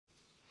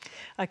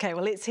Okay,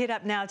 well, let's head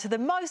up now to the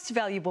most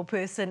valuable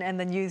person in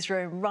the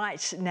newsroom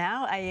right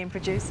now, AM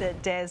producer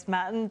Daz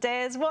Martin.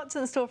 Daz, what's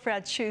in store for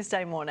our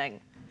Tuesday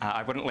morning?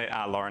 I wouldn't let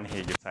Lauren hear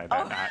you say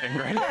that,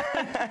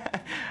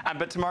 Ingrid.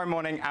 But tomorrow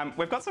morning,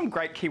 we've got some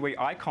great Kiwi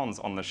icons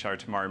on the show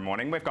tomorrow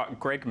morning. We've got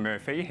Greg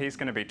Murphy, he's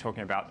going to be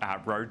talking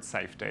about road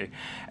safety,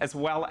 as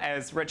well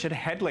as Richard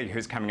Hadley,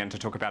 who's coming in to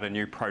talk about a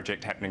new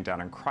project happening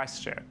down in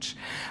Christchurch.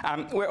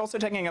 We're also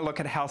taking a look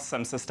at how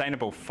some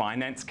sustainable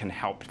finance can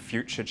help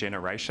future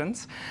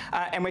generations.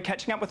 And we're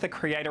catching up with the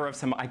creator of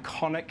some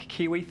iconic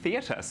Kiwi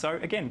theatre. So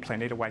again,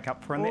 plenty to wake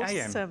up for in the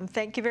AM. Awesome.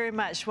 Thank you very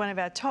much. One of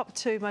our top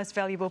two most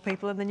valuable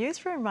people in the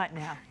newsroom right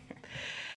now.